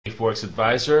Forex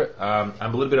Advisor. I'm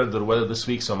a little bit under the weather this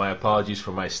week, so my apologies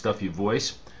for my stuffy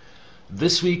voice.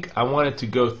 This week I wanted to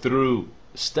go through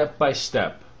step by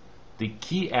step the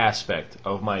key aspect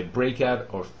of my breakout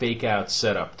or fake out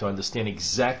setup to understand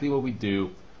exactly what we do,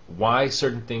 why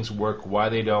certain things work, why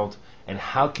they don't, and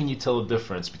how can you tell the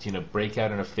difference between a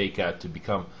breakout and a fake out to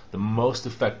become the most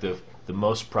effective, the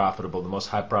most profitable, the most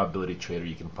high probability trader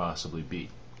you can possibly be.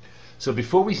 So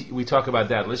before we talk about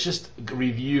that, let's just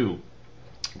review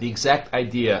the exact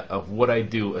idea of what I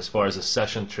do as far as a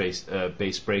session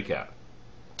based breakout.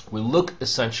 We look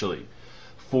essentially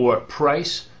for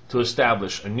price to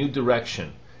establish a new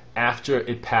direction after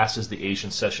it passes the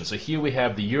Asian session. So here we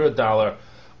have the euro dollar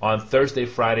on Thursday,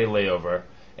 Friday layover,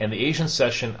 and the Asian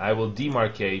session I will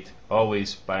demarcate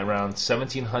always by around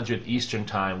 1700 Eastern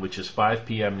time, which is 5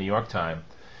 p.m. New York time,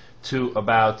 to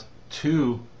about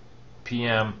 2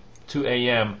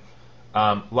 a.m.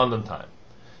 London time.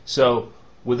 So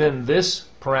within this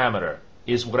parameter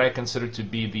is what I consider to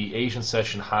be the Asian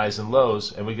session highs and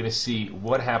lows, and we're going to see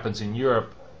what happens in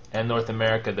Europe and North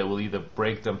America that will either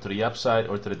break them to the upside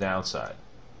or to the downside.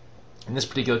 In this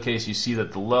particular case, you see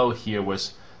that the low here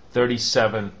was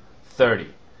 37.30,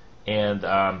 and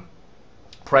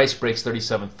price breaks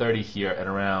 37.30 here at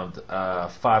around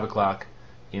 5 o'clock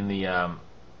in the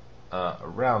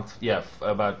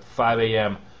about 5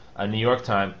 a.m. New York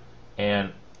time,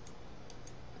 and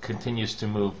continues to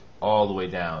move all the way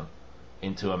down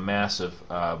into a massive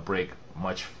break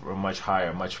much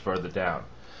higher, much further down.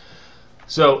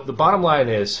 So the bottom line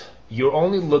is you're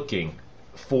only looking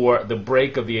for the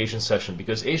break of the Asian session,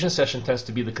 because Asian session tends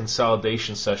to be the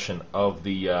consolidation session of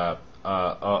the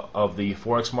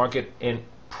Forex market, and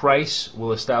price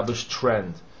will establish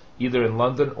trend either in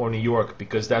London or New York,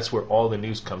 because that's where all the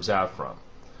news comes out from.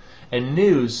 And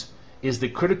news is the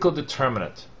critical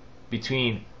determinant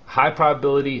between high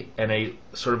probability and a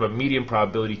sort of a medium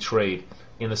probability trade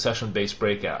in the session-based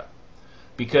breakout.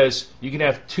 Because you can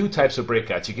have two types of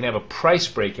breakouts. You can have a price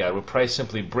breakout where price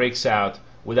simply breaks out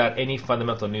without any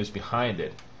fundamental news behind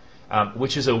it,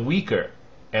 which is a weaker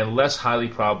and less highly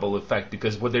probable effect,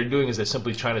 because what they're doing is they're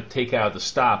simply trying to take out the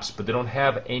stops, but they don't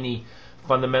have any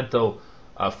fundamental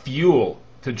fuel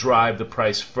to drive the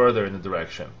price further in the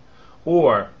direction.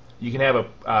 Or you can have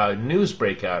a news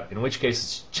breakout, in which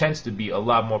case it tends to be a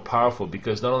lot more powerful,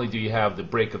 because not only do you have the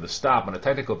break of the stop on a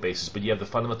technical basis, but you have the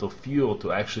fundamental fuel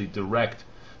to actually direct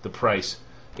the price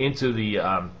into the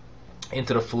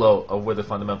flow of where the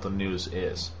fundamental news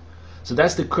is. So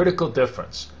that's the critical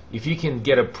difference. If you can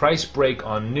get a price break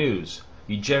on news,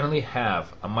 you generally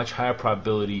have a much higher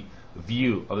probability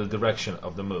view of the direction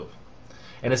of the move.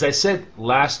 And as I said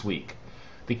last week,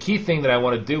 the key thing that I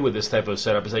want to do with this type of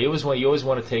setup is you always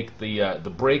want to take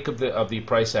the break of the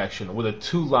price action with a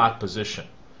two-lot position,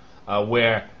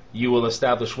 where you will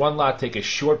establish one lot, take a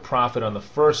short profit on the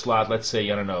first lot, let's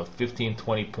say, I don't know, 15,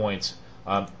 20 points.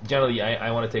 Generally,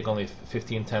 I want to take only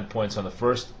 15, 10 points on the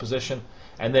first position,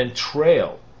 and then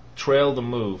trail the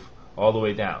move all the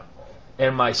way down.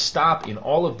 And my stop in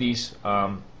all of these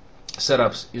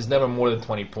setups is never more than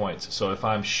 20 points. So if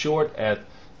I'm short at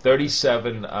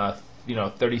 37,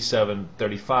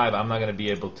 37.35, I'm not going to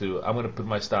be able to. I'm going to put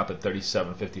my stop at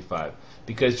 37.55,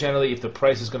 because generally, if the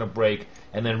price is going to break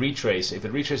and then retrace, if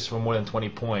it retraces for more than 20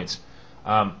 points,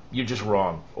 you're just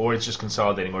wrong, or it's just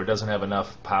consolidating, or it doesn't have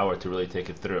enough power to really take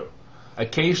it through.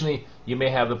 Occasionally, you may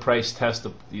have the price test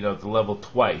the level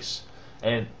twice,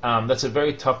 and that's a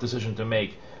very tough decision to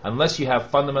make unless you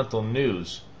have fundamental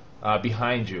news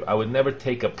behind you. I would never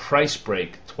take a price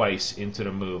break twice into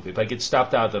the move. If I get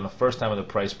stopped out on the first time of the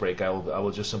price break, I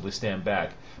will just simply stand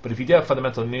back. But if you do have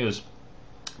fundamental news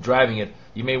driving it,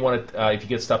 you may want to, if you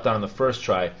get stopped out on the first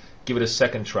try, give it a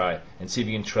second try and see if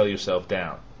you can trail yourself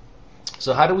down.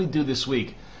 So how do we do this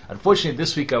week? Unfortunately,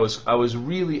 this week I was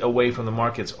really away from the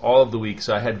markets all of the week,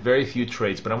 so I had very few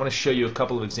trades, but I want to show you a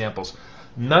couple of examples.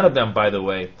 None of them, by the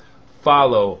way,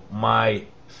 follow my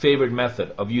favorite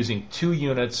method of using 2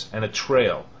 units and a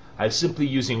trail. I'm simply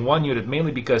using 1 unit,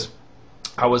 mainly because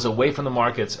I was away from the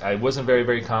markets. I wasn't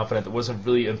very confident. I wasn't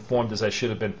really informed as I should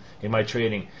have been in my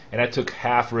trading, and I took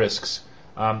half risks,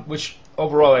 which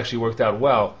overall actually worked out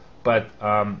well, but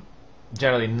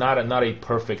generally not a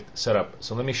perfect setup.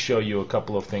 So let me show you a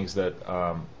couple of things that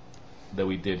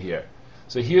we did here.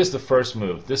 So here's the first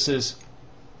move. This is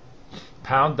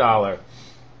pound dollar.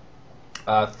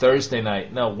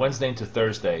 Wednesday into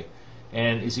Thursday,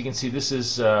 and as you can see, this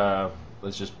is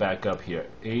let's just back up here.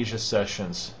 Asia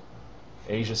session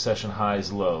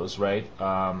highs, lows, right?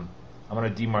 I'm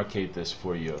going to demarcate this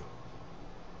for you.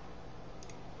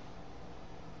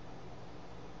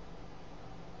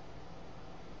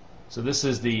 So this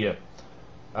is the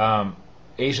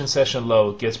Asian session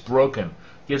low gets broken.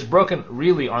 Gets broken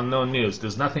really on no news.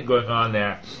 There's nothing going on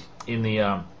there in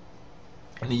the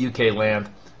UK land.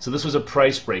 So this was a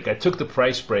price break. I took the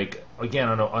price break again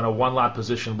on a one lot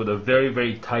position with a very,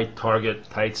 very tight target,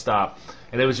 tight stop,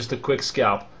 and it was just a quick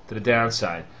scalp to the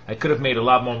downside. I could have made a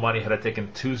lot more money had I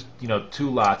taken two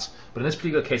lots, but in this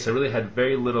particular case, I really had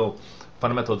very little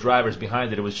fundamental drivers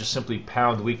behind it. It was just simply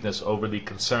pound weakness over the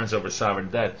concerns over sovereign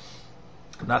debt.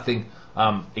 Nothing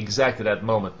exact at that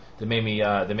moment that made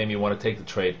me want to take the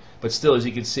trade. But still, as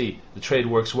you can see, the trade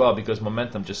works well because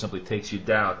momentum just simply takes you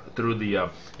down through the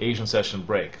Asian session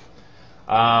break.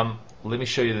 Let me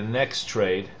show you the next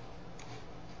trade.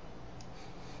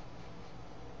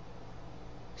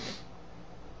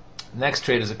 Next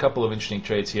trade is a couple of interesting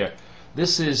trades here.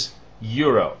 This is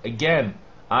Euro. Again,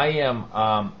 I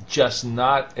am just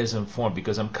not as informed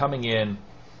because I'm coming in.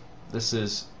 This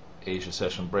is Asia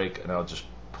session break, and I'll just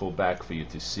pull back for you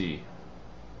to see.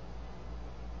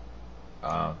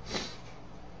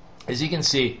 As you can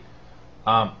see,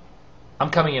 I'm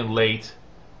coming in late.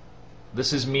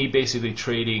 This is me basically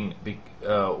trading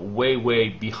way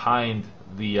behind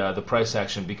the price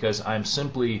action because I'm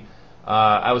simply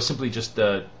I was simply just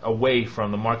away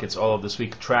from the markets all of this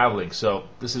week traveling. So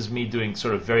this is me doing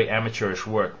sort of very amateurish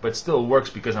work, but still works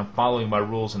because I'm following my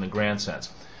rules in the grand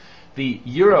sense. The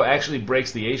euro actually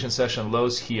breaks the Asian session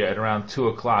lows here at around 2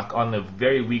 o'clock on the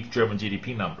very weak German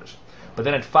GDP numbers. But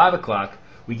then at 5 o'clock,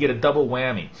 we get a double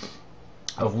whammy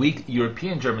of weak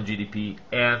European German GDP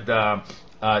and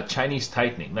Chinese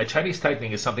tightening. Now, Chinese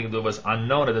tightening is something that was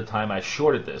unknown at the time I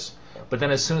shorted this. But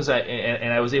then as soon as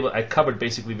I covered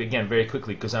basically again very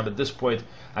quickly because I'm at this point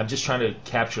I'm just trying to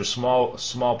capture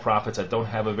small profits. I don't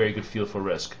have a very good feel for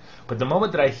risk. But the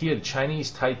moment that I hear the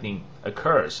Chinese tightening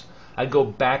occurs, I go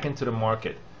back into the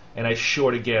market and I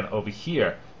short again over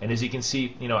here. And as you can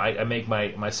see, I make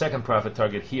my second profit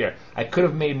target here. I could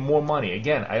have made more money.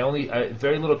 Again, I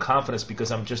very little confidence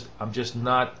because I'm just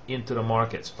not into the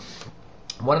markets.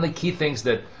 One of the key things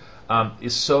that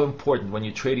is so important when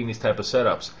you're trading these type of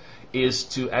setups is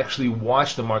to actually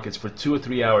watch the markets for 2 or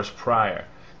 3 hours prior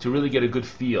to really get a good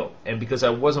feel. And because I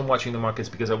wasn't watching the markets,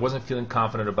 because I wasn't feeling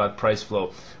confident about price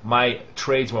flow, my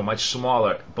trades were much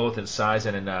smaller, both in size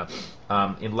and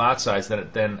in lot size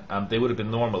than they would have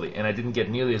been normally. And I didn't get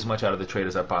nearly as much out of the trade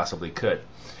as I possibly could.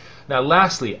 Now,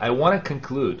 lastly, I want to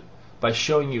conclude by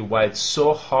showing you why it's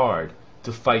so hard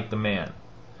to fight the man.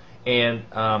 And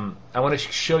I want to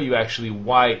show you actually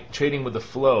why trading with the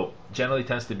flow generally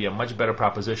tends to be a much better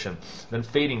proposition than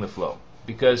fading the flow.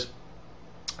 Because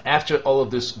after all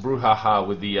of this brouhaha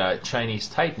with the Chinese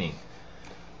tightening,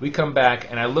 we come back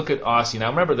and I look at Aussie. Now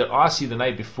remember that Aussie the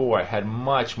night before had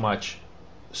much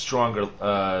stronger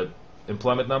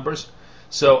employment numbers.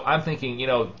 So I'm thinking,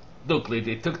 look,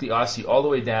 they took the Aussie all the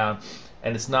way down,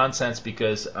 and it's nonsense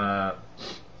because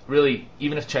really,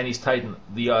 even if Chinese tighten,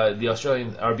 the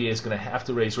Australian RBA is going to have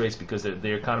to raise rates because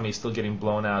their economy is still getting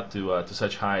blown out to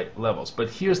such high levels. But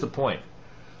here's the point: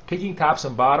 picking tops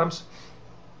and bottoms,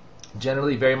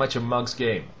 generally very much a mug's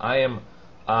game.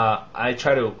 I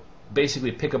try to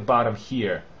basically pick a bottom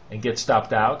here and get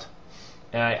stopped out,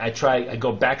 and I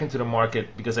go back into the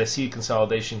market because I see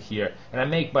consolidation here, and I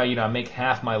make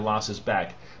half my losses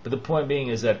back. But the point being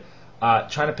is that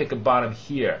trying to pick a bottom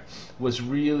here was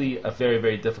really a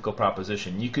very difficult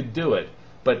proposition. You could do it,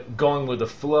 but going with the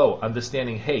flow,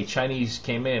 understanding, hey, Chinese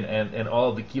came in and all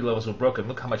of the key levels were broken.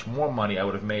 Look how much more money I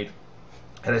would have made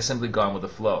had I simply gone with the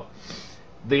flow.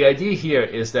 The idea here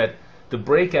is that the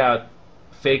breakout,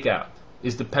 fake out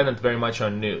is dependent very much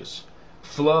on news.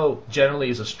 Flow generally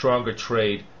is a stronger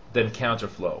trade than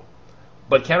counterflow.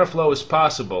 But counterflow is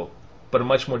possible, but a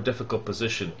much more difficult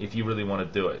position if you really want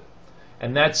to do it.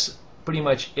 And that's pretty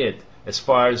much it as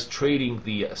far as trading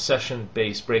the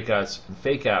session-based breakouts and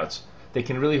fakeouts. They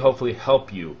can really hopefully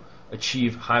help you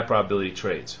achieve high probability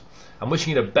trades. I'm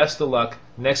wishing you the best of luck.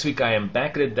 Next week I am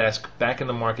back at the desk, back in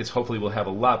the markets. Hopefully we'll have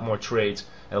a lot more trades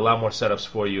and a lot more setups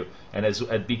for you, and at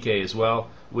BK as well.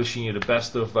 Wishing you the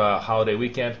best of holiday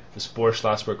weekend. This is Boris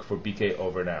Schlossberg for BK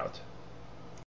over and out.